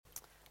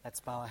Let's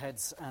bow our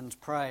heads and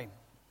pray.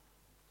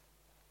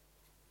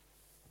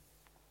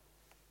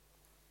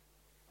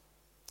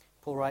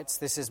 Paul writes,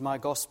 "This is my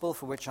gospel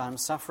for which I am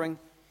suffering,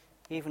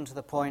 even to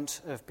the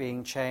point of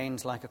being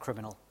chained like a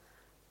criminal.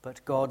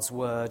 But God's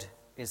word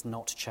is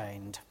not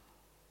chained."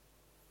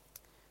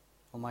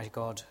 Almighty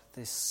God,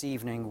 this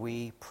evening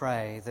we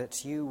pray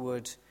that you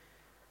would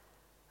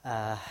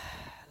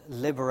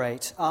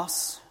liberate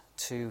us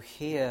to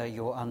hear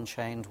your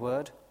unchained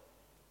word.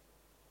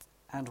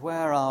 And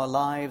where our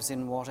lives,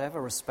 in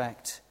whatever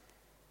respect,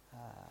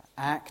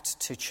 act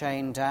to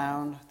chain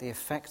down the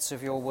effects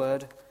of your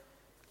word,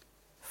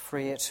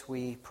 free it,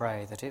 we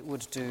pray, that it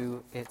would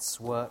do its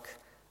work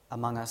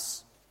among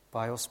us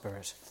by your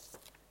Spirit.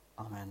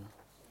 Amen.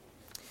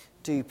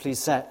 Do you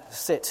please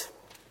sit.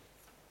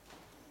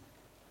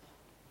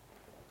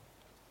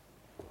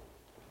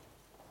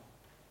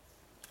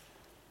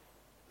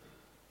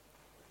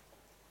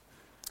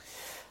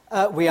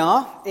 We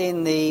are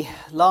in the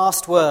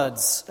last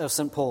words of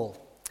St. Paul,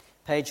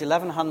 page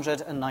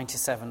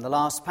 1197, the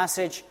last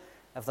passage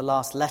of the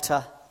last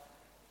letter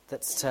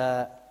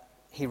that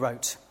he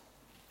wrote.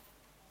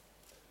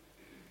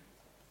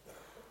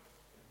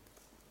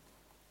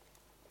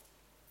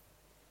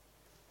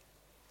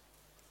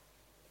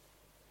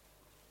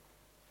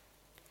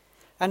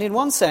 And in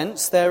one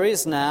sense, there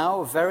is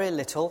now very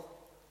little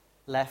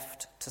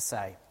left to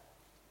say.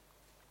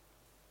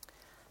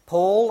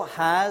 Paul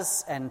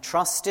has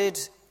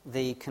entrusted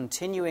the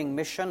continuing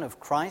mission of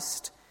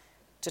Christ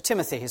to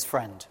Timothy, his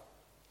friend.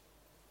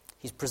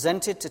 He's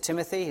presented to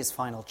Timothy his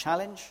final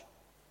challenge.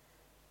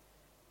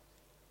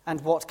 And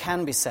what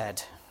can be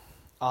said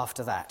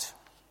after that?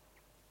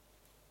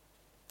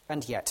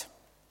 And yet,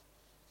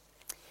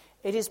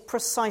 it is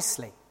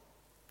precisely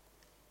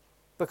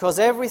because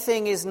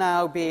everything is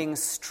now being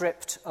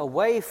stripped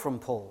away from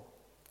Paul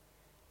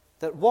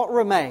that what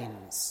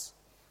remains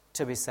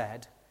to be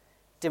said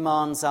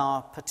demands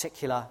our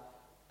particular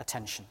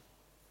attention.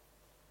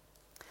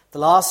 The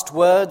last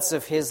words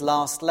of his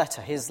last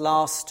letter, his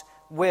last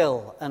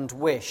will and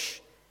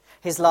wish,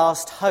 his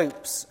last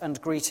hopes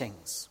and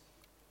greetings.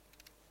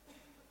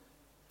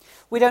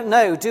 We don't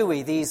know, do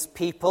we, these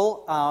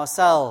people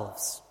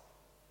ourselves?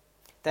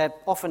 They're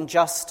often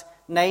just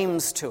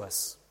names to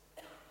us.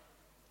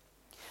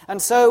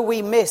 And so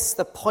we miss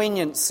the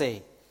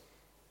poignancy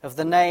of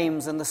the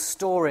names and the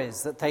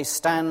stories that they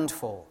stand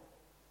for.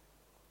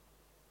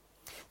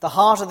 The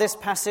heart of this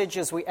passage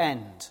as we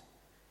end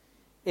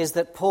is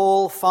that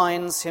Paul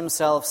finds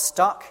himself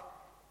stuck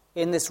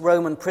in this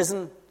Roman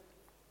prison,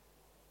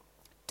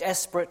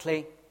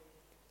 desperately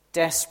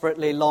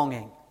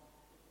longing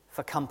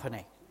for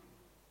company.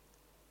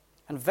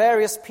 And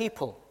various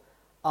people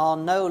are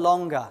no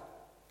longer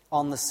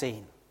on the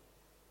scene.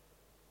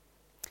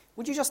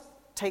 Would you just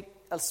take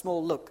a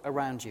small look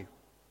around you?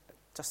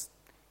 Just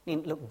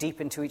look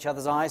deep into each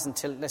other's eyes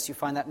unless you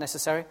find that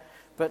necessary.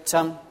 But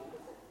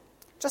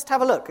just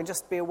have a look and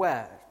just be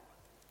aware.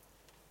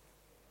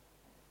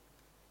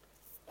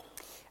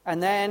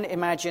 And then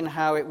imagine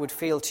how it would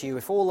feel to you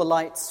if all the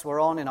lights were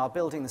on in our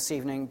building this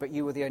evening, but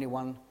you were the only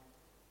one.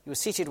 You were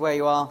seated where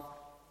you are,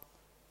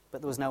 but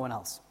there was no one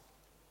else.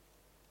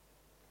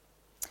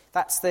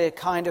 That's the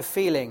kind of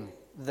feeling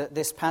that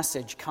this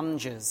passage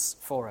conjures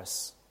for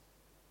us.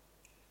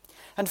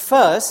 And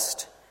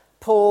first,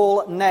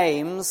 Paul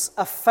names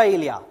a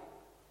failure.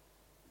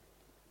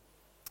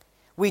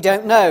 We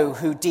don't know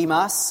who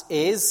Demas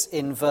is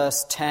in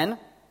verse 10.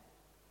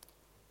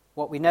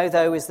 What we know,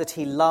 though, is that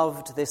he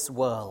loved this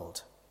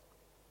world.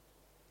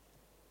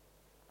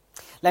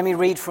 Let me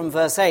read from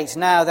verse 8.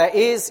 "Now there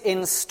is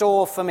in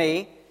store for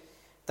me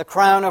the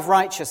crown of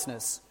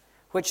righteousness,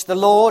 which the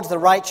Lord, the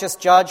righteous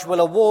judge,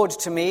 will award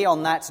to me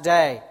on that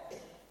day.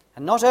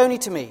 And not only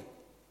to me,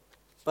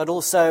 but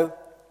also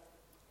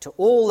to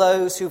all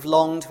those who've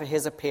longed for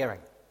his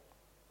appearing."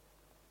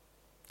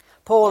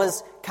 Paul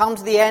has come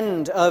to the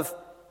end of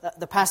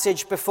the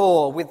passage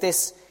before with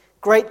this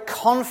great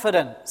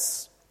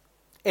confidence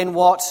in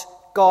what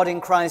God in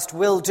Christ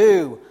will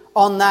do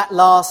on that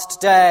last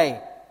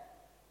day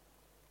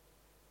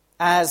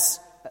as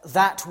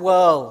that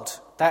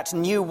world, that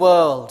new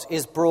world,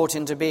 is brought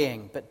into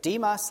being. But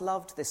Demas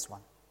loved this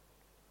one.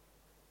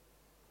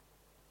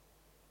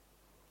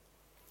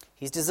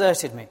 He's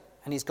deserted me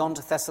and he's gone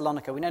to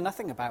Thessalonica. We know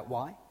nothing about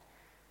why,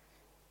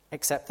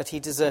 except that he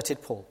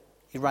deserted Paul.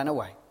 He ran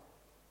away.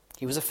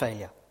 He was a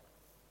failure.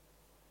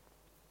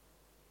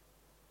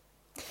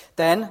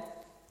 Then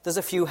there's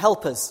a few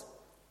helpers.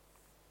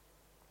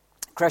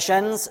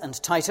 Crescens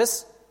and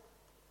Titus.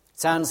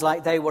 Sounds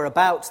like they were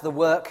about the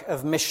work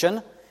of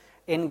mission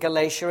in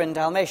Galatia and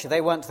Dalmatia. They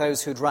weren't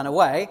those who'd run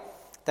away.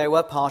 They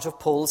were part of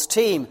Paul's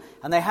team,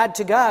 and they had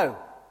to go.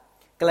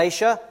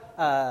 Galatia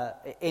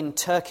in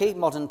Turkey,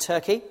 modern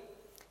Turkey,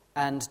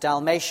 and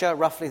Dalmatia,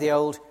 roughly the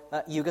old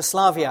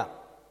Yugoslavia.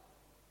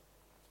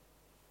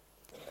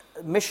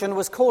 Mission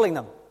was calling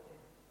them,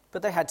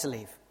 but they had to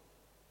leave.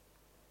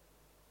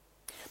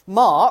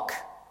 Mark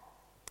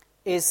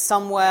is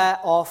somewhere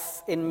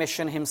off in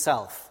mission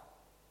himself.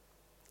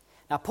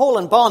 Now, Paul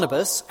and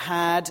Barnabas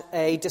had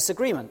a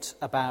disagreement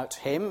about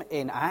him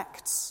in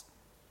Acts.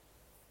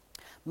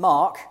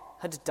 Mark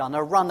had done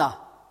a runner.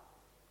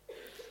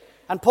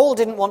 And Paul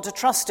didn't want to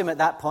trust him at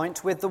that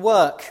point with the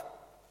work.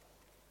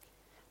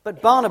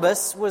 But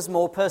Barnabas was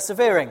more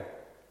persevering.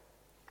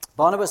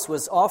 Barnabas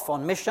was off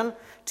on mission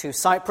to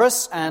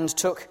Cyprus and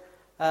took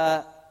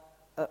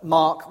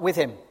Mark with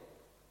him.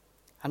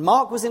 And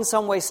Mark was in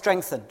some way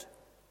strengthened.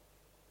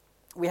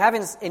 We have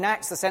in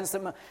Acts the sense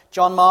that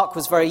John Mark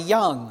was very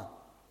young.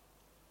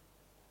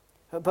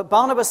 But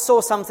Barnabas saw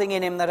something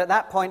in him that at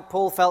that point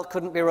Paul felt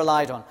couldn't be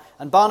relied on.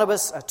 And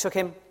Barnabas took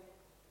him.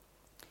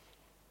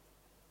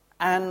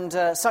 And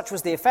such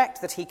was the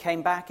effect that he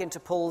came back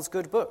into Paul's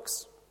good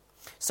books.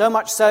 So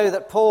much so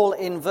that Paul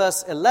in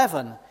verse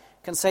 11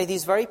 can say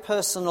these very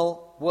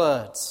personal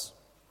words.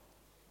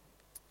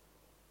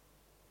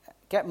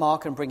 Get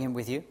Mark and bring him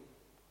with you,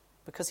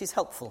 because he's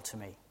helpful to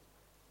me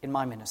in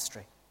my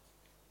ministry.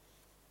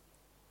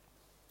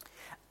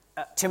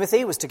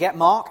 Timothy was to get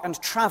Mark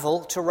and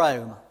travel to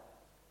Rome.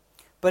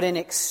 But in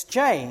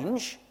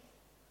exchange,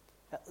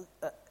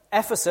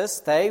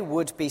 Ephesus, they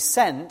would be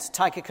sent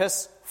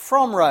Tychicus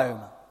from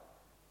Rome.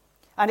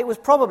 And it was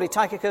probably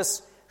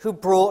Tychicus who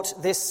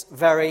brought this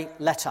very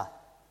letter.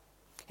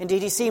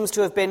 Indeed, he seems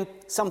to have been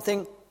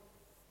something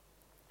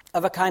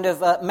of a kind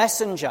of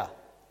messenger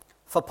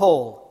for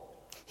Paul.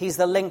 He's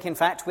the link, in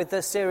fact, with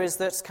the series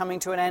that's coming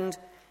to an end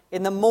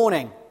in the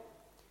morning,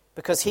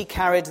 because he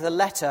carried the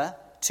letter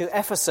to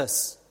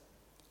Ephesus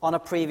on a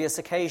previous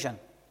occasion.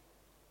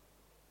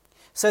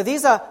 So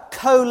these are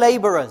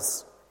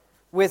co-laborers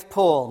with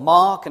Paul,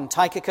 Mark and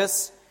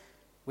Tychicus,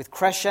 with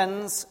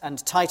Crescens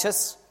and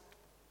Titus.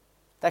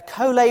 They're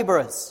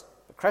co-laborers.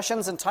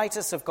 Crescens and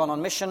Titus have gone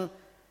on mission.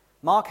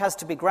 Mark has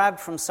to be grabbed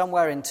from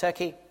somewhere in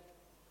Turkey,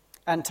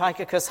 and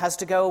Tychicus has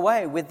to go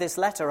away with this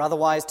letter,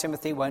 otherwise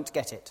Timothy won't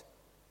get it.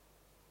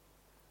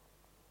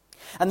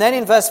 And then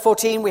in verse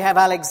 14 we have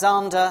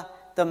Alexander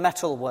the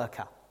metal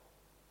worker.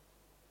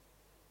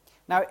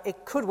 Now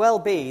it could well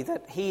be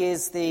that he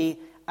is the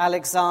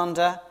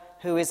Alexander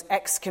who is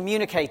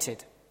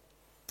excommunicated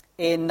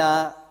in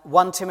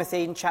 1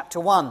 Timothy in chapter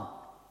 1,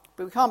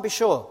 but we can't be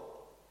sure.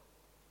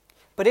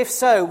 But if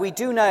so, we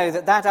do know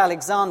that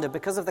Alexander,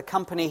 because of the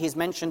company he's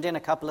mentioned in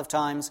a couple of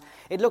times,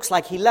 it looks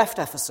like he left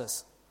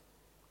Ephesus.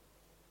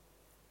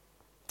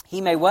 He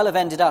may well have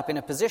ended up in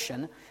a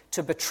position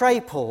to betray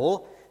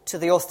Paul to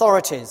the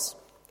authorities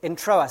in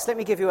Troas. Let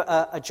me give you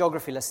a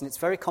geography lesson. It's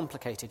very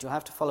complicated. You'll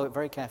have to follow it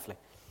very carefully.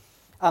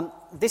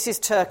 This is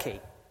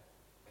Turkey.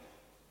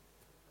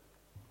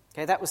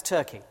 Okay, that was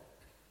Turkey.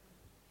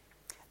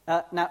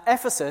 Now,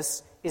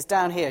 Ephesus is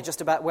down here, just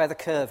about where the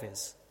curve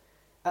is.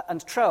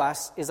 And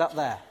Troas is up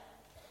there.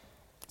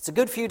 It's a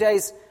good few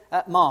days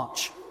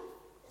march.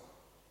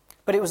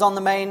 But it was on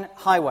the main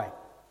highway.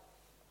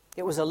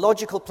 It was a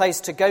logical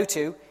place to go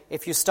to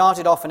if you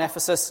started off in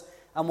Ephesus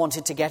and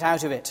wanted to get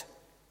out of it.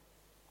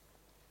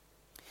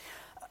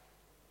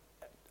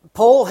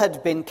 Paul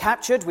had been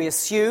captured, we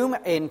assume,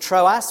 in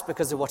Troas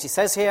because of what he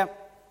says here,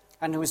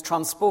 and he was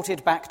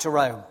transported back to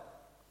Rome.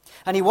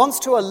 And he wants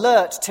to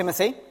alert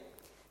Timothy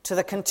to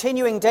the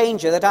continuing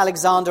danger that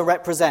Alexander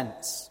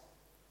represents.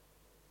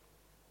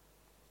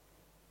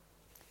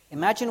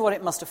 Imagine what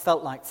it must have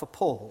felt like for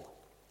Paul,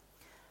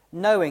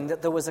 knowing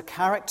that there was a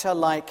character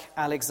like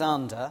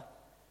Alexander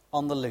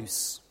on the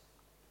loose.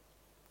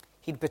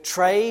 He'd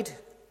betrayed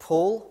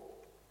Paul,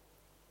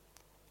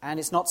 and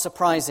it's not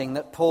surprising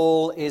that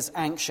Paul is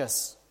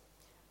anxious.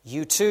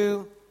 You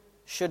too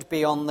should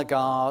be on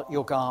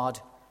your guard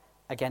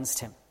against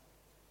him.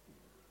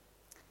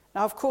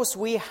 Now, of course,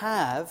 we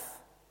have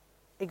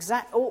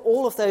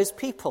all of those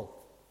people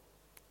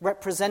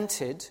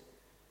represented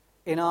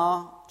in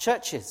our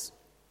churches.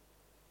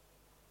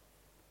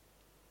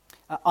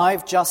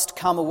 I've just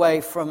come away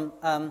from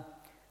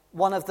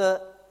one of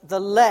the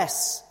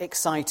less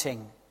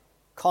exciting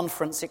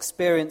conference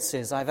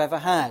experiences I've ever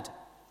had.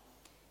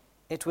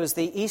 It was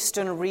the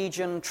Eastern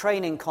Region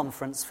Training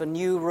Conference for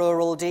New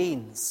Rural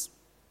Deans.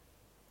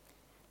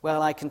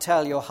 Well, I can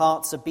tell your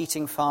hearts are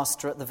beating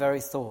faster at the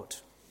very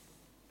thought.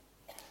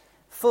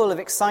 Full of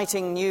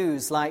exciting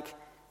news like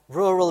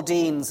Rural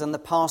Deans and the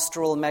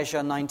Pastoral Measure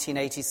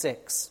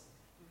 1986.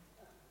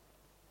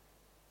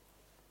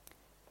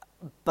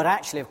 But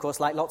actually, of course,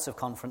 like lots of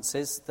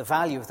conferences, the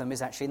value of them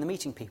is actually in the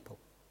meeting people.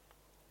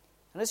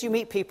 And as you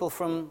meet people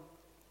from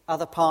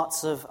other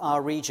parts of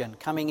our region,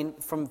 coming in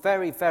from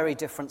very, very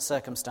different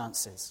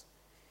circumstances,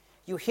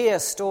 you hear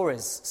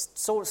stories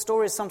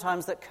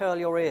sometimes that curl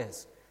your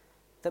ears,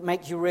 that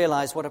make you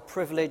realize what a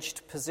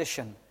privileged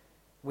position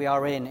we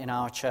are in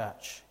our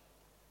church.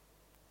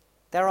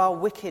 There are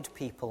wicked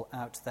people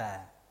out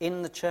there,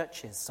 in the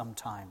churches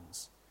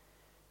sometimes,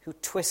 who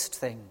twist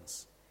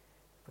things,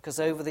 because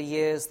over the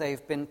years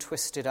they've been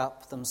twisted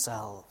up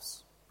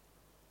themselves.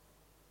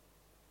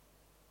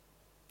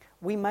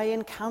 We may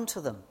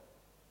encounter them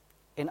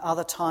in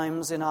other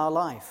times in our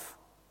life.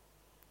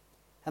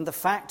 And the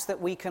fact that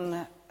we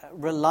can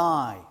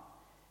rely,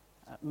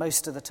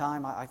 most of the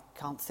time, I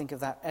can't think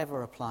of that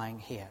ever applying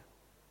here,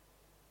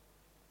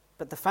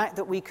 But the fact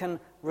that we can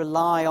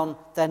rely on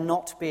there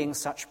not being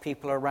such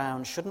people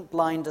around shouldn't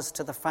blind us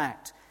to the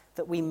fact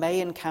that we may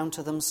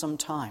encounter them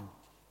sometime.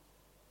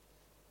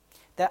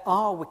 There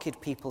are wicked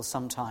people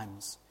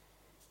sometimes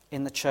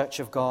in the church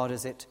of God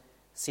as it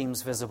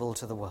seems visible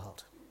to the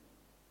world.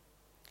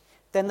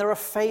 Then there are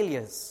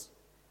failures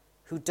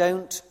who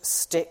don't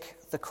stick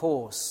the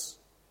course.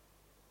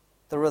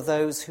 There are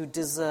those who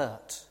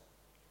desert,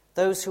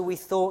 those who we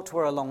thought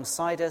were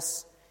alongside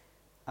us,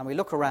 and we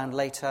look around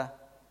later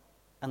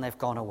and they've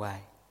gone away.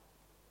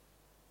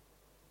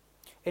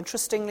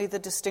 Interestingly, the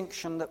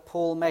distinction that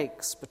Paul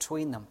makes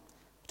between them,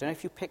 I don't know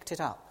if you picked it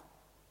up.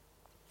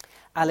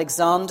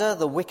 Alexander,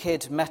 the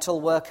wicked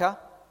metal worker,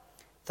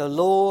 the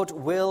Lord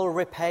will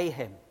repay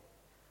him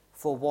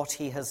for what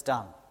he has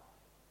done.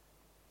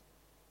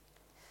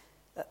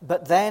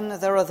 But then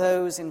there are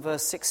those in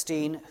verse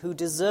 16 who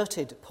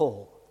deserted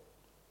Paul.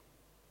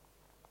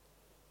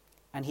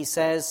 And he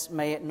says,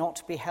 may it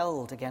not be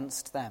held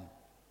against them.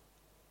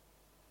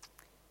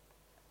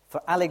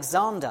 For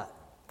Alexander,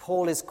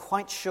 Paul is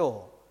quite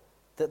sure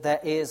that there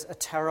is a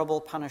terrible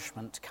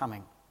punishment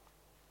coming.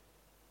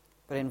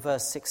 But in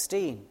verse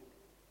 16,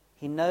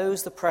 he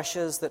knows the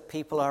pressures that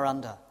people are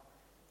under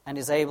and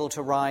is able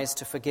to rise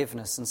to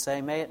forgiveness and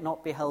say, may it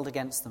not be held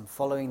against them,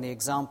 following the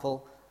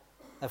example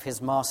of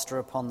his master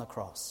upon the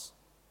cross.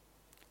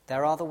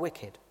 There are the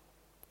wicked.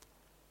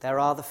 There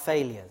are the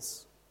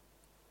failures.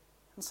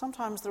 And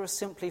sometimes there are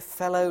simply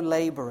fellow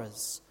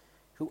labourers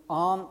who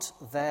aren't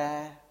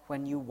there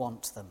when you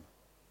want them.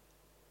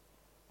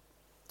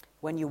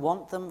 When you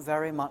want them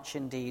very much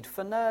indeed,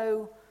 for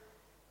no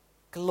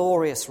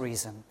glorious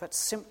reason, but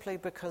simply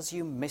because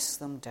you miss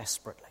them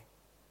desperately.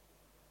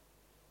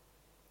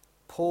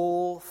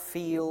 Paul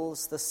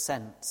feels the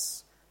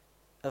sense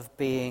of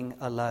being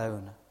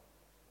alone.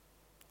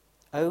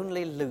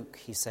 Only Luke,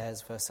 he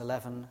says, verse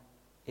 11,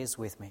 is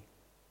with me.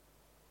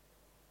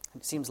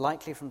 It seems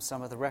likely from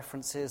some of the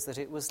references that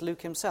it was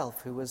Luke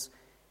himself who was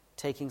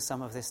taking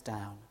some of this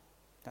down.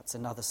 That's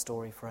another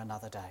story for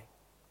another day.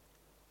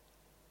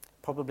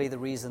 Probably the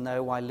reason,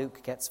 though, why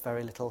Luke gets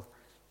very little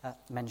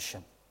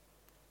mention,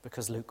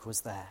 because Luke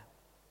was there.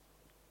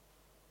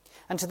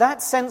 And to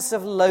that sense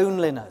of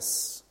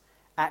loneliness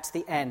at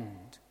the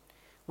end,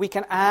 we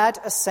can add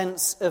a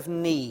sense of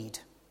need.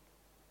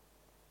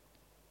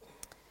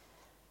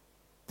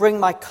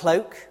 Bring my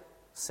cloak,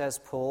 says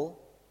Paul,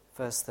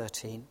 verse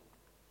 13.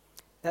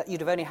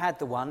 You'd have only had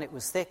the one. It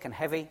was thick and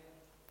heavy,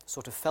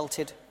 sort of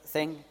felted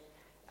thing,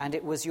 and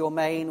it was your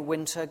main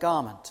winter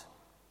garment.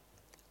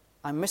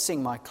 I'm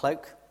missing my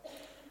cloak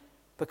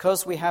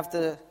because we have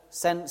the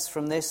sense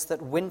from this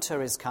that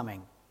winter is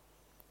coming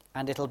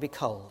and it'll be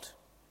cold.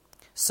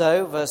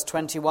 So, verse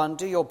 21,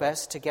 do your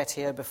best to get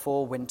here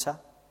before winter.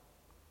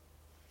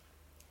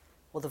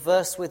 Well, the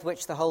verse with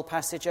which the whole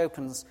passage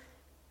opens,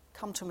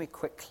 come to me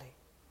quickly.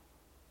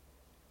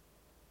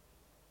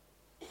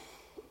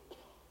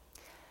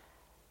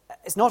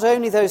 It's not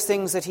only those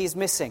things that he's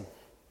missing.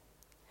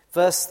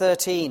 Verse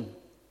 13,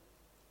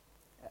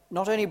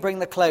 not only bring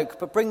the cloak,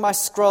 but bring my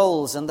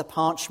scrolls and the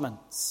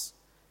parchments.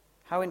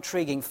 How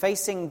intriguing.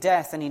 Facing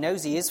death, and he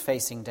knows he is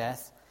facing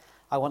death.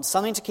 I want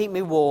something to keep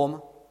me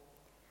warm,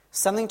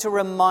 something to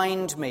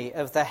remind me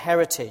of the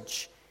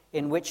heritage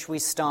in which we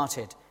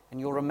started. And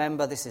you'll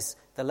remember this is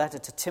the letter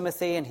to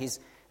Timothy, and he's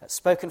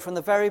spoken from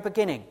the very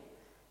beginning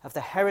of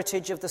the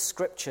heritage of the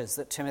Scriptures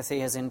that Timothy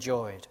has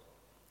enjoyed.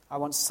 I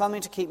want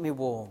something to keep me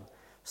warm,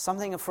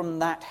 something from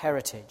that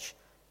heritage.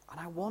 And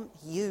I want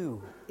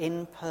you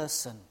in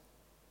person.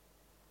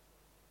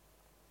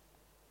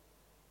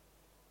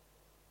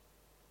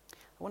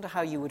 I wonder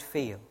how you would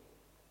feel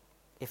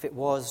if it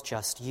was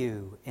just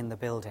you in the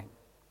building.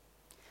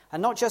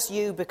 And not just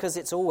you because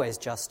it's always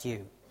just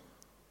you,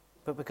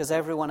 but because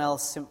everyone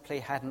else simply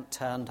hadn't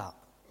turned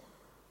up.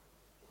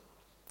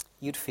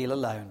 You'd feel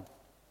alone.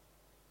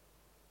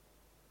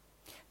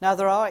 Now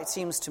there are, it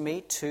seems to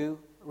me, two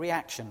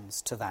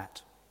reactions to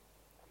that.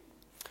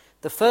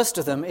 The first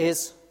of them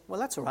is, well,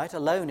 that's all right,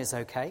 alone is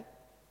okay.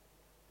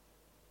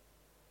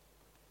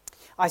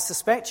 I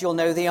suspect you'll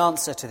know the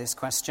answer to this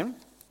question.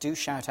 Do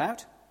shout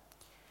out.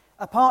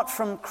 Apart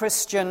from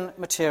Christian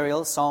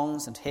material,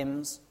 songs and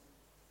hymns,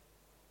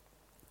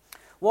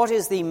 what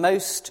is the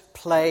most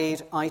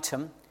played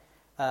item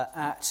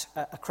at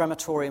a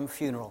crematorium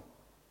funeral?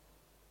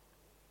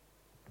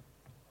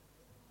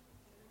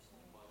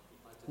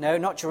 No,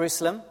 not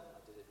Jerusalem.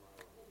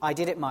 I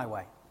Did It My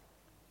Way.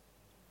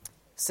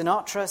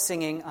 Sinatra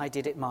singing I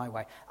Did It My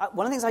Way.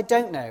 One of the things I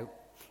don't know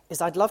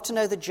is I'd love to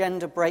know the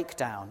gender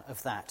breakdown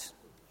of that.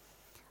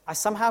 I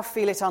somehow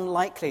feel it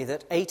unlikely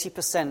that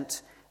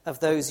 80% of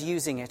those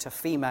using it are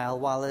female,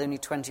 while only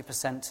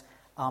 20%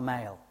 are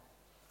male.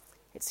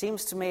 It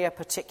seems to me a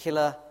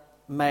particular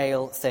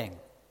male thing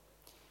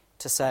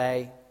to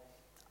say,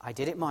 I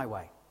did it my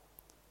way,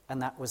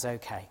 and that was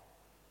okay.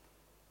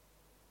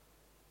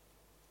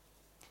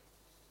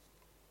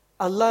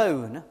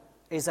 Alone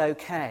is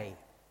okay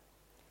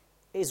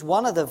is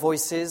one of the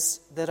voices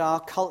that our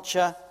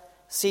culture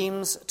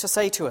seems to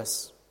say to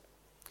us.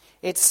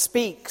 It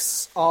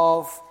speaks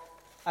of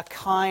a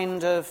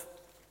kind of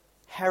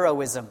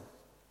heroism.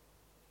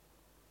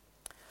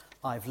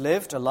 I've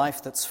lived a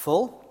life that's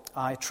full.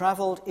 I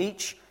travelled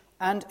each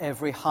and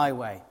every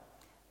highway.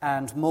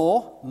 And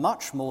more,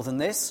 much more than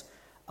this,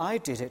 I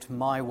did it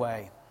my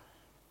way.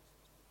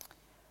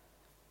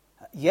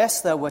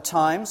 Yes, there were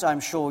times,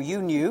 I'm sure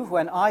you knew,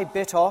 when I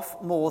bit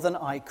off more than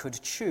I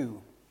could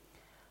chew.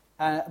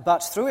 But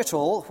through it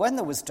all, when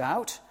there was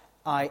doubt,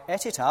 I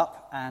ate it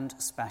up and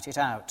spat it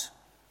out.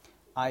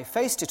 I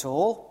faced it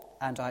all,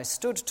 and I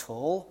stood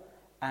tall,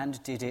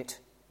 and did it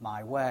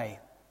my way.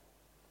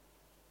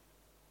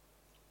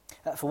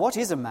 For what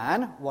is a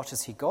man? What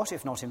has he got?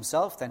 If not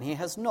himself, then he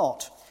has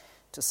not.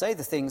 To say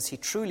the things he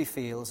truly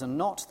feels, and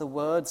not the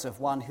words of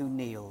one who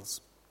kneels.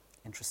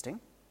 Interesting.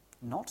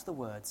 Not the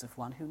words of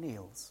one who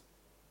kneels.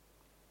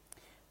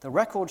 The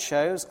record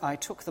shows I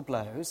took the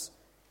blows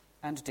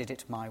and did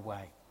it my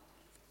way.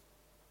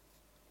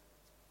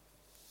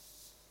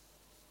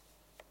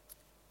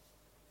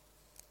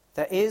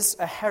 There is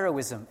a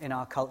heroism in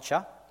our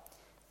culture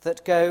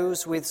that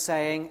goes with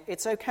saying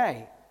it's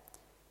okay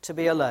to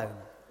be alone,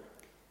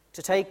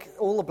 to take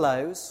all the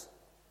blows,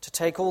 to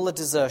take all the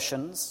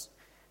desertions,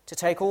 to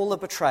take all the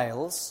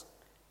betrayals,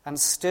 and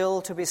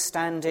still to be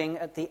standing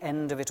at the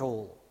end of it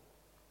all.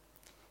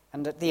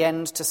 And at the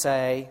end to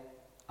say,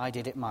 I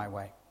did it my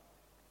way.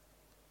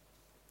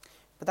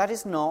 But that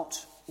is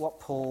not what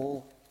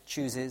Paul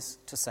chooses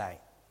to say.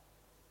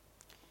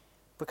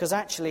 Because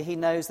actually he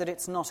knows that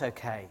it's not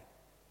okay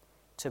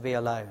to be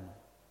alone.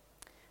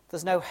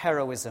 There's no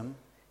heroism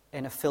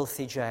in a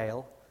filthy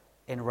jail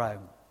in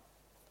Rome.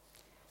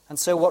 And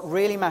so what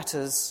really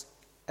matters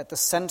at the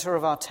centre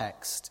of our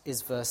text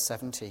is verse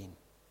 17.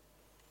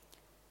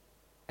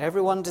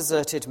 Everyone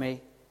deserted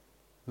me,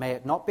 may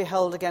it not be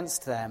held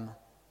against them,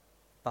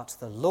 but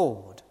the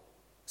Lord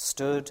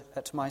stood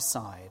at my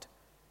side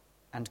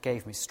and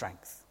gave me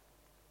strength,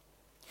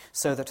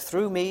 so that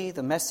through me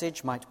the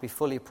message might be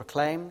fully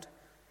proclaimed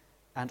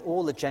and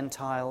all the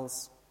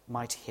Gentiles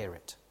might hear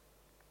it.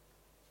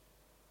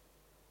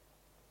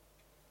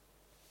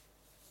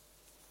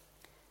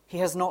 He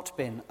has not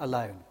been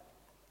alone.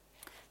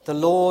 The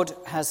Lord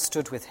has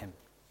stood with him,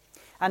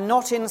 and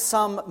not in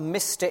some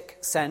mystic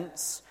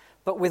sense,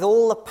 but with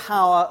all the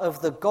power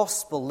of the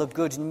gospel, the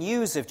good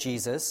news of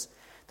Jesus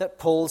that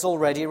Paul's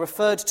already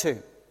referred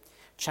to.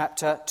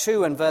 Chapter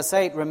 2 and verse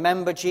 8,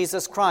 remember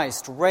Jesus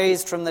Christ,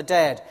 raised from the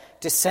dead,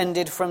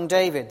 descended from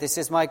David. This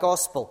is my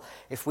gospel.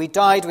 If we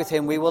died with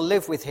him, we will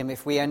live with him.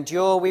 If we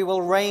endure, we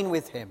will reign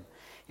with him.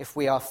 If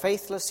we are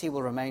faithless, he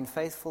will remain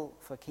faithful,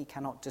 for he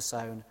cannot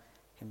disown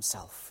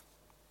himself.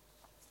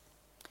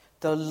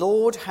 The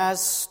Lord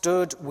has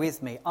stood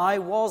with me. I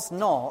was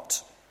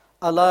not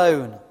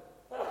alone.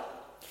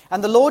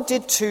 And the Lord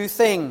did two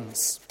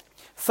things.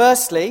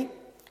 Firstly,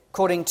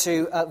 according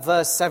to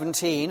verse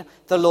 17,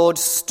 the Lord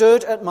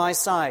stood at my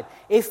side.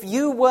 If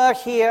you were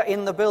here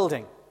in the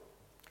building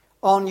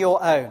on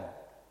your own,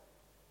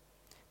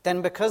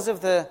 then because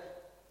of the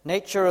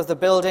nature of the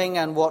building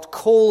and what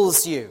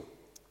calls you,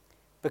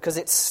 because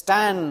it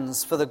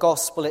stands for the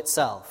gospel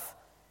itself,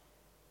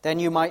 then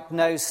you might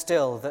know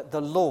still that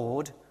the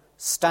Lord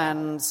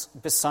stands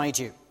beside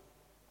you.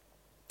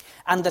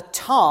 And the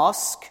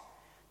task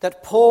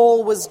that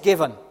Paul was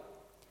given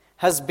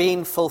has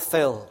been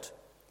fulfilled.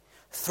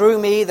 Through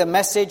me the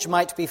message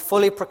might be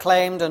fully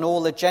proclaimed and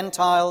all the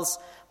Gentiles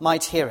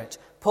might hear it.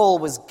 Paul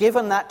was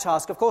given that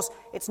task. Of course,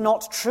 it's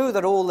not true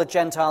that all the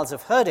Gentiles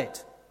have heard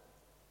it.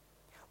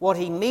 What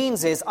he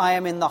means is, I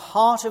am in the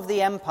heart of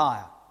the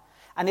empire.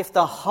 And if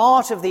the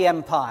heart of the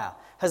empire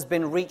has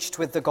been reached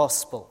with the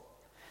gospel,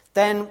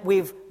 then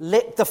we've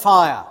lit the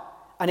fire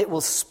and it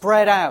will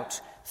spread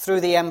out through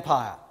the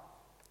empire.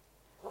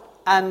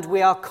 And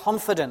we are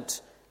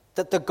confident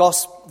that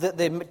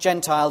the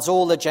Gentiles,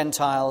 all the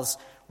Gentiles,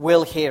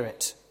 will hear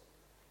it.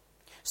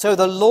 So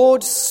the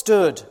Lord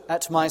stood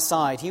at my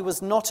side. He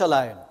was not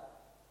alone.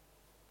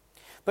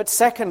 But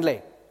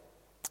secondly,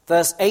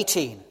 verse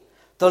 18,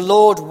 the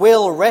Lord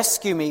will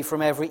rescue me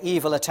from every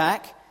evil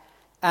attack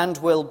and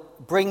will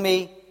bring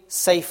me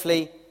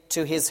safely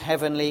to his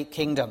heavenly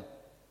kingdom.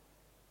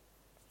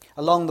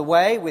 Along the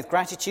way, with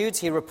gratitude,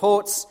 he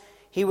reports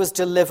he was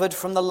delivered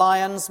from the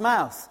lion's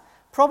mouth.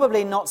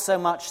 Probably not so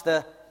much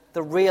the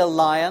real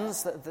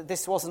lions.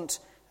 This wasn't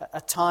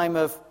a time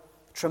of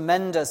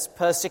tremendous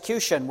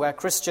persecution where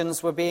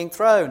Christians were being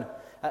thrown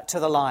to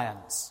the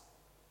lions.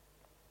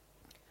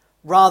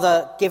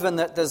 Rather, given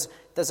that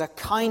there's a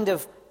kind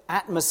of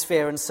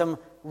atmosphere and some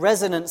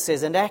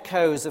resonances and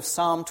echoes of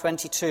Psalm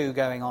 22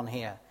 going on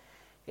here,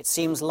 it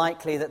seems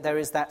likely that there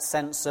is that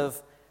sense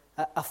of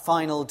a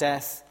final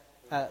death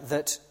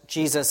that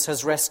Jesus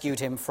has rescued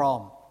him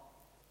from.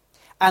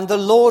 And the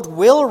Lord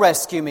will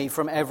rescue me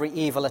from every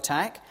evil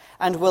attack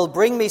and will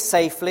bring me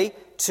safely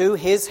to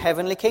his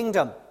heavenly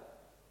kingdom.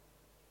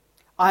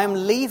 I am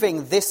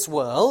leaving this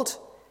world,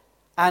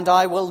 and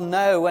I will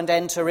know and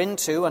enter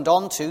into and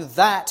onto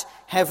that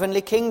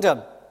heavenly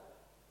kingdom.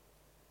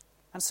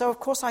 And so, of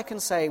course, I can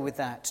say with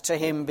that, to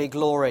him be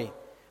glory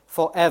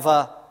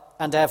forever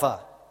and ever.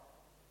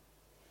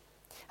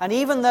 And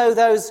even though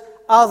those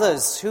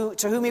others to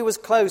whom he was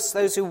close,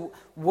 those who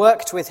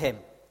worked with him,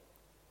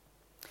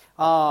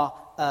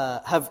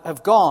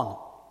 have gone,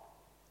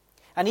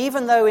 and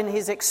even though in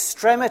his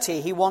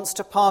extremity he wants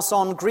to pass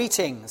on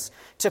greetings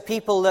to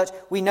people that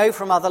we know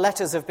from other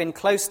letters have been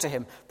close to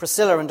him,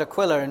 Priscilla and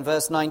Aquila in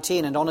verse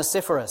 19, and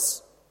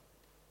Onesiphorus.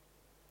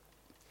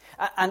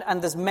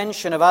 And there's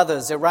mention of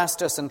others,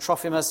 Erastus and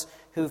Trophimus,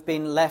 who've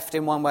been left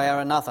in one way or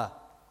another.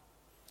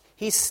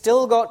 He's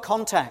still got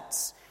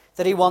contacts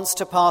that he wants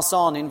to pass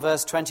on in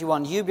verse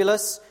 21.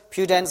 Eubulus,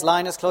 Pudens,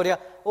 Linus, Claudia,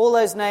 all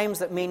those names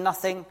that mean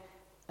nothing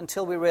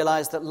until we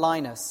realize that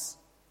Linus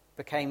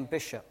became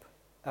bishop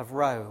of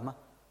Rome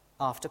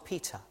after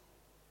Peter.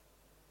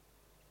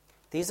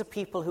 These are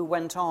people who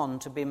went on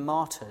to be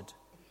martyred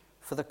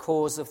for the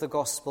cause of the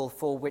gospel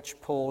for which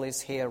Paul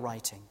is here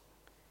writing.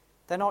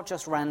 They're not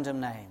just random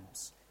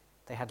names.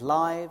 They had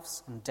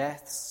lives and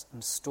deaths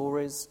and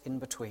stories in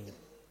between.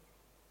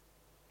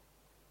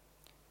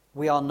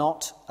 We are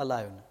not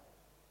alone.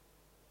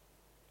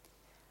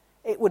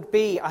 It would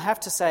be, I have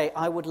to say,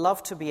 I would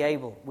love to be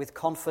able with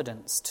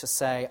confidence to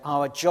say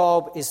our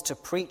job is to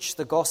preach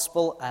the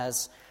gospel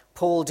as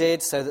Paul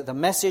did, so that the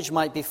message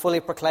might be fully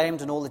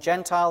proclaimed and all the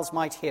Gentiles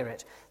might hear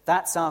it.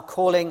 That's our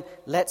calling,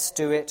 let's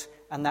do it,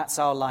 and that's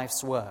our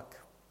life's work.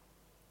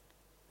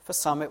 For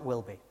some it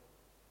will be.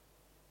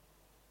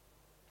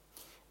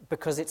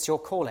 Because it's your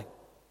calling.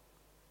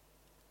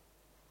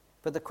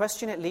 But the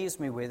question it leaves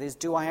me with is,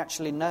 do I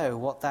actually know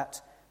what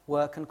that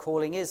work and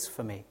calling is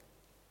for me?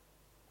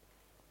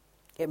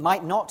 It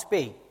might not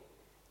be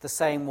the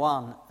same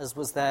one as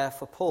was there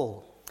for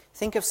Paul.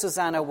 Think of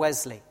Susanna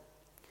Wesley,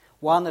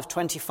 one of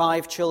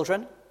 25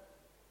 children.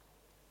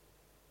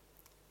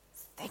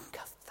 Think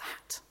of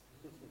that.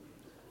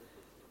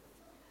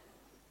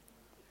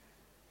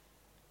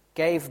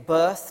 Gave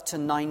birth to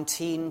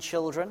 19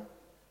 children.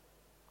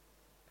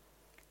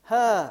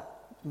 Her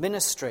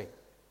ministry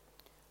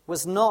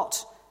was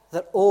not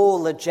that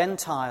all the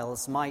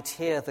Gentiles might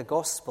hear the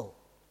gospel.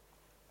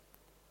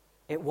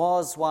 It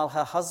was while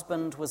her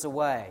husband was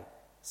away,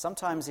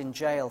 sometimes in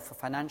jail for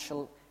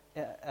financial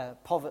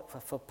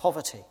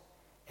poverty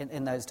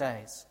in those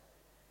days.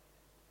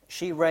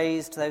 She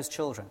raised those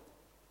children.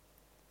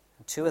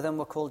 And 2 of them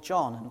were called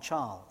John and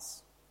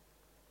Charles.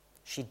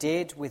 She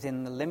did,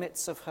 within the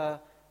limits of her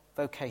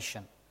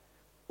vocation,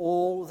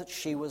 all that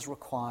she was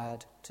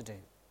required to do.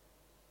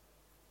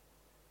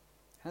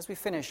 As we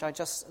finish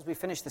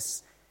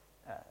this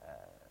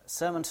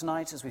sermon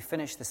tonight, as we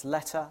finish this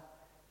letter,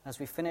 as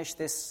we finish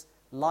this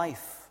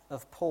life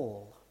of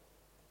Paul,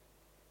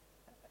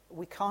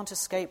 we can't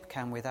escape,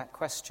 can we, that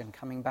question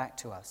coming back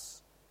to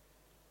us.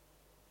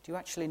 Do you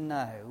actually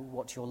know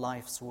what your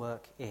life's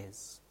work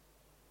is?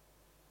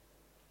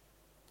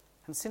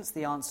 And since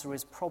the answer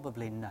is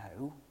probably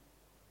no,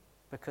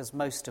 because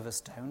most of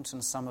us don't,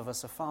 and some of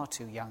us are far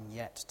too young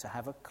yet to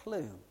have a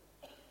clue,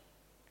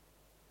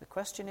 the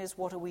question is,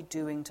 what are we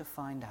doing to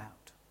find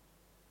out?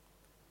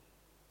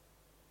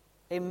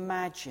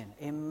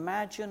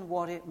 Imagine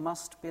what it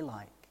must be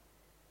like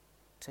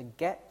to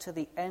get to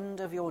the end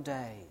of your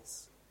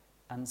days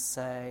and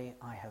say,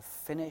 I have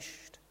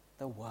finished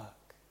the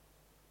work.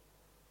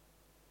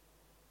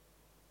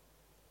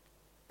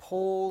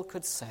 Paul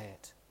could say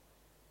it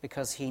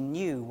because he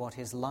knew what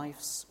his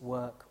life's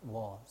work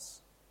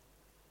was.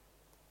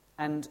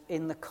 And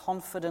in the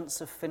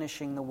confidence of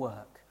finishing the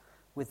work,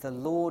 with the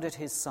Lord at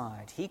his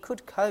side, he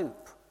could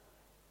cope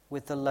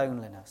with the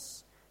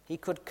loneliness. He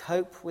could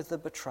cope with the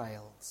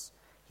betrayals.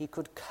 He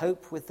could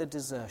cope with the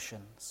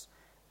desertions.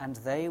 And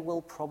they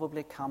will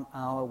probably come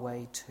our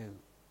way too.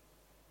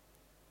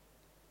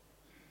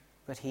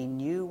 But he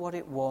knew what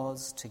it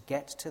was to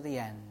get to the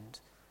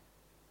end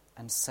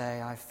and say,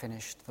 I've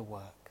finished the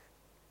work.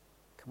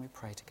 Can we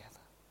pray together?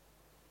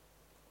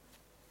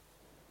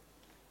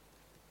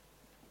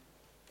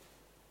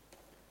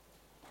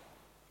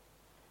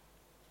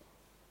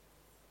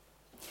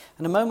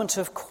 And a moment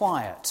of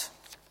quiet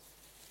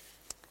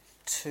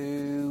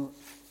to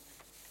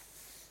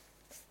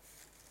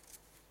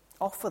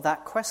offer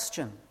that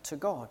question to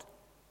God.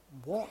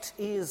 What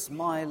is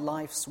my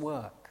life's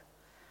work?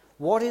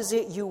 What is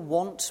it you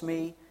want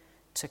me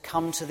to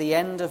come to the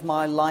end of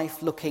my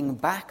life looking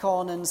back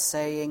on and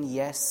saying,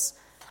 yes,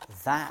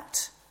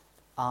 that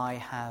I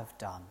have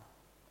done?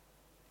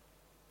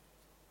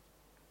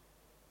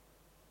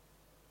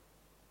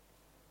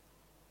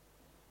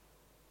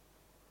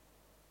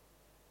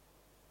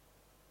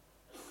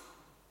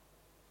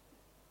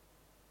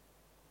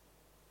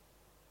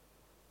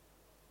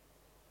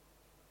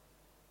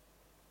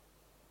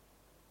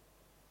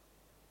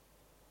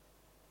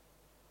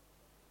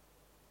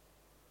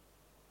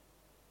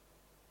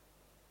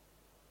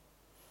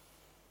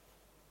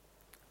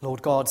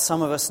 Lord God,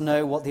 some of us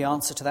know what the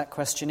answer to that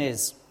question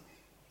is.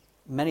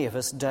 Many of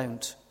us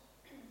don't.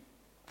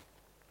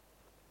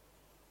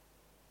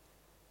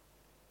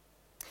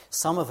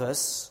 Some of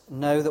us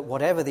know that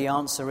whatever the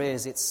answer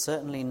is, it's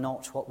certainly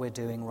not what we're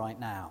doing right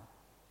now.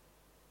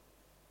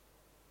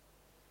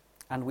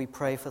 And we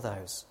pray for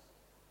those.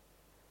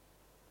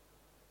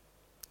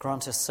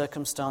 Grant us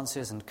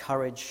circumstances and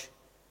courage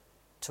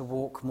to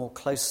walk more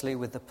closely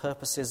with the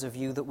purposes of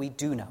you that we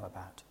do know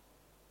about.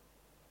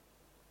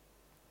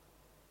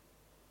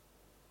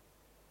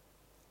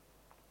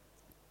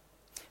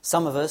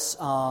 Some of us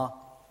are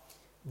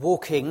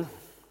walking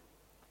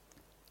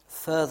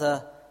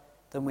further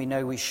than we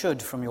know we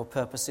should from your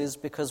purposes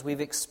because we've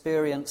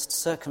experienced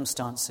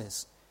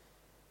circumstances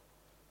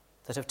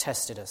that have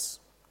tested us,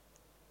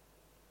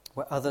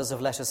 where others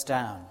have let us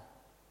down.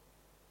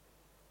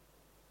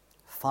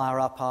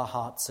 Fire up our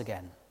hearts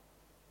again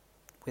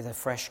with a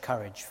fresh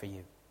courage for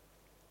you.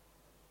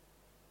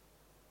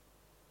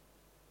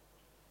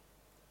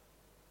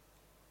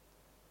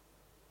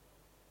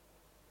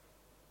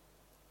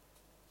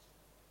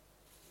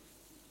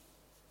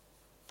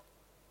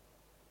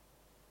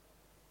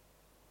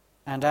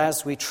 And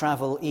as we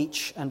travel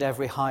each and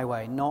every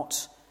highway,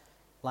 not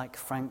like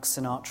Frank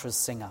Sinatra's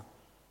singer,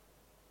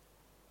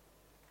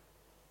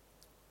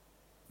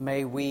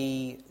 may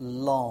we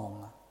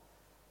long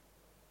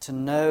to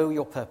know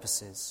your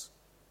purposes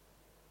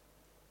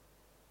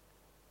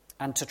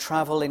and to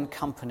travel in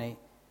company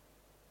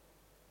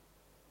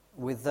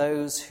with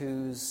those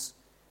whose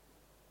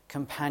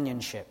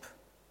companionship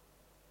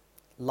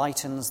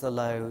lightens the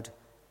load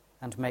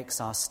and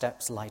makes our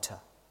steps lighter.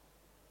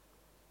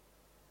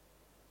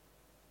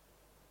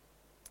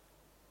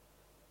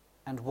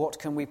 And what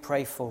can we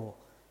pray for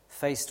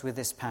faced with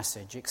this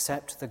passage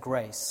except the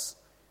grace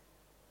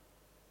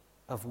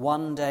of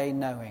one day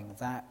knowing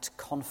that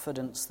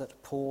confidence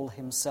that Paul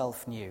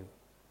himself knew,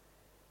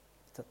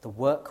 that the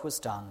work was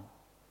done,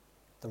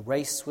 the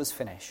race was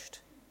finished,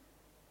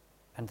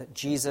 and that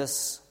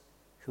Jesus,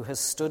 who has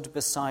stood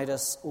beside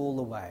us all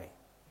the way,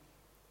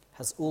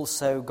 has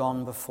also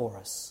gone before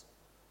us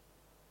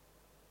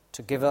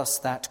to give us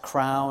that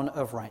crown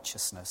of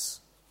righteousness,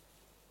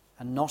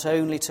 and not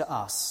only to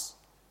us,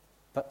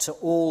 but to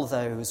all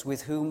those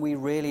with whom we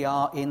really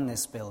are in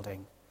this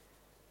building,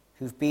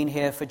 who've been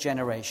here for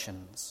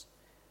generations,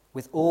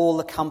 with all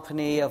the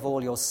company of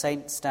all your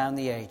saints down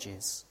the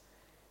ages,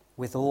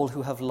 with all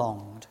who have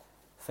longed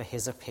for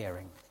his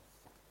appearing.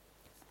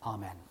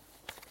 Amen.